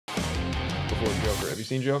before Joker. Have you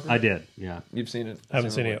seen Joker? I did. Yeah. You've seen it? I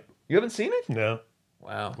haven't seen it yet. You haven't seen it? No.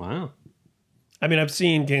 Wow. Wow. I mean, I've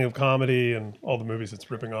seen King of Comedy and all the movies it's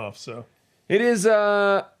ripping off, so. It is,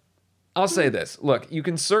 I'll say this. Look, you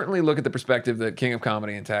can certainly look at the perspective that King of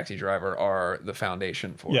Comedy and Taxi Driver are the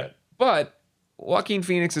foundation for it. But Joaquin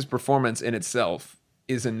Phoenix's performance in itself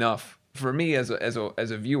is enough for me as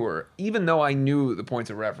a viewer, even though I knew the points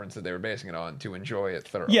of reference that they were basing it on, to enjoy it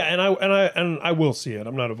thoroughly. Yeah, and I will see it.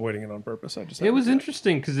 I'm not avoiding it on purpose. It was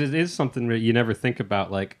interesting because it is something that you never think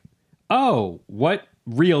about, like, oh, what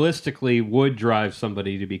realistically would drive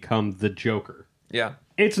somebody to become the Joker? Yeah.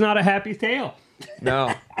 It's not a happy tale.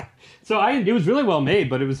 No. So it was really well made,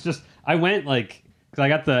 but it was just, I went like, because I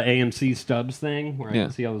got the AMC Stubs thing where I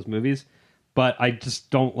can see all those movies, but I just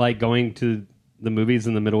don't like going to the movies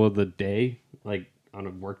in the middle of the day, like on a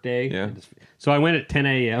work day. Yeah. So I went at 10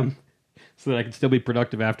 a.m. so that I could still be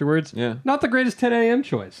productive afterwards. Yeah. Not the greatest 10 a.m.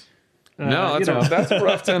 choice. No, that's a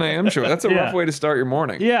rough 10 a.m. show. That's a rough way to start your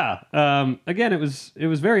morning. Yeah. Again, it was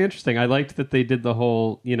very interesting. I liked that they did the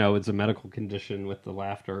whole, it's a medical condition with the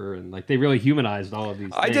laughter, and like they really humanized all of these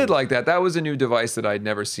things. I did like that. That was a new device that I'd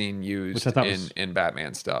never seen used was, in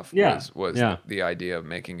Batman stuff. Yeah. Was the idea of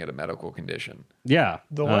making it a medical condition. Yeah.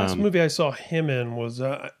 The last movie I saw him in was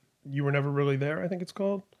You Were Never Really There, I think it's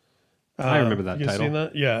called. I remember that title. Seen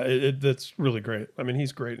that? Yeah, that's really great. I mean,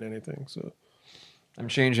 he's great in anything, so... I'm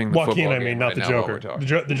changing the Joaquin, football I mean, game not right the now Joker. while we're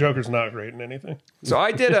talking. The Joker's not great in anything. So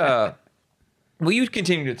I did will you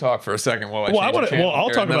continue to talk for a second while I change the channel I'll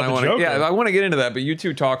here, talk and then about the wanna, Joker. Yeah, I want to get into that, but you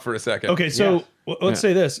two talk for a second. Okay, so let's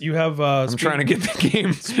say this. You have... I'm trying to get the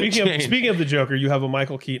game Speaking of the Joker, you have a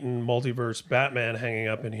Michael Keaton multiverse Batman hanging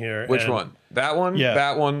up in here. Which one? That one? Yeah.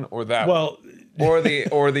 That one? Or that one? Or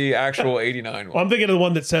the actual 89 one? Well, I'm thinking of the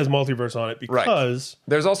one that says multiverse on it because... Right.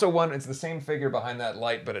 There's also one, it's the same figure behind that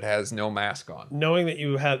light, but it has no mask on. Knowing that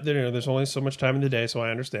you have... there's only so much time in the day, so I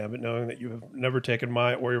understand, but knowing that you have never taken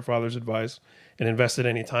my or your father's advice and invested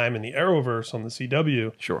any time in the Arrowverse on the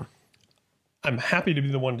CW... Sure. I'm happy to be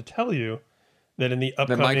the one to tell you that in the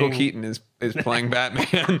upcoming... That Michael Keaton is playing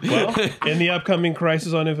Batman. Well, in the upcoming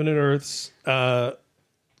Crisis on Infinite Earths... Is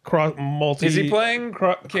he playing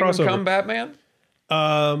Kingdom Come Batman?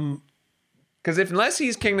 Because unless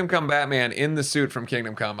he's Kingdom Come Batman in the suit from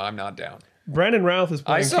Kingdom Come, I'm not down. Brandon Routh is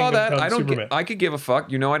playing Kingdom Come Superman. I could give a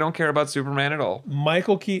fuck. I don't care about Superman at all.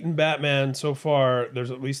 Michael Keaton Batman, so far, there's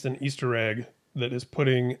at least an Easter egg that is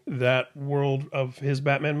putting that world of his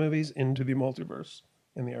Batman movies into the multiverse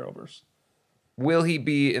in the Arrowverse. Will he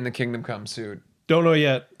be in the Kingdom Come suit? Don't know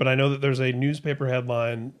yet, but I know that there's a newspaper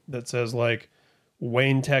headline that says like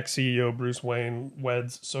Wayne Tech CEO Bruce Wayne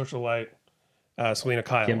weds socialite Selena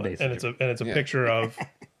Kyle, and it's a picture of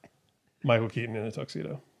Michael Keaton in a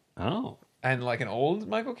tuxedo. Oh, and like an old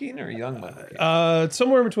Michael Keaton or a young Michael Keaton? It's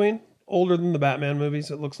somewhere in between. Older than the Batman movies,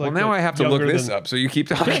 it looks like. Well, now I have to look this up. So you keep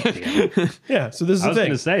talking. Yeah. So this is the thing. I was going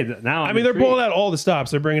to say that now. I mean, they're pulling out all the stops.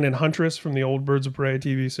 They're bringing in Huntress from the old Birds of Prey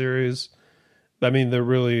TV series. I mean, they're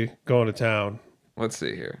really going to town. Let's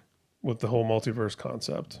see here with the whole multiverse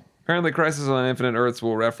concept. Apparently, Crisis on Infinite Earths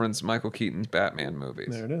will reference Michael Keaton's Batman movies.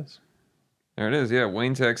 There it is. There it is. Yeah,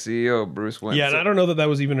 Wayne Tech CEO Bruce Wayne. Yeah, and I don't know that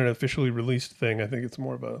was even an officially released thing. I think it's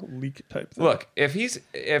more of a leak type thing. Look, if you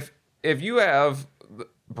have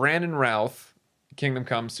Brandon Routh, Kingdom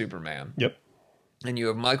Come Superman. Yep. And you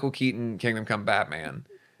have Michael Keaton, Kingdom Come Batman,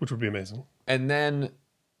 which would be amazing. And then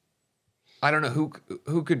I don't know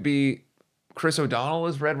who could be Chris O'Donnell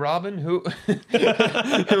as Red Robin. Who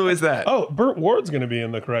is that? Oh, Burt Ward's going to be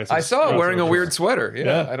in the Crisis. I saw him wearing a weird sweater.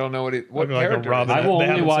 Yeah, I don't know what character. Like I will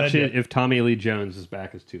only watch it if Tommy Lee Jones is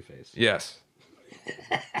back as Two-Face. Yes.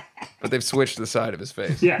 But they've switched the side of his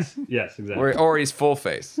face. Yes, exactly. Or he's full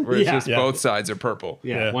face, where it's just both sides are purple.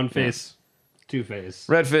 Yeah, one face, Two-Face.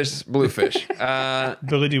 Red fish, blue fish.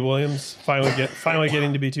 Billy D. Williams finally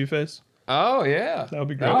getting to be Two-Face. Oh, yeah. That would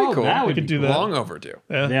be great. That would be cool. That we could do that. Long overdue.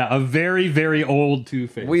 Yeah, a very, very old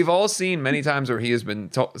Two-Face. We've all seen many times where he has been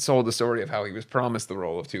sold the story of how he was promised the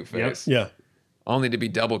role of Two-Face. Yep. Yeah. Only to be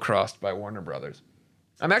double-crossed by Warner Brothers.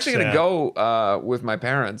 I'm actually going to go with my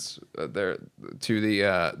parents there to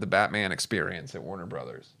the Batman experience at Warner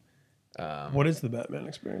Brothers. What is the Batman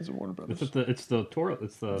experience at Warner Brothers? It's the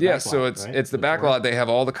so it's right? it's the backlot. They have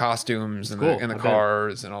all the costumes and cool. the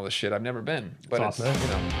cars and all the shit. I've never been, but awesome. it's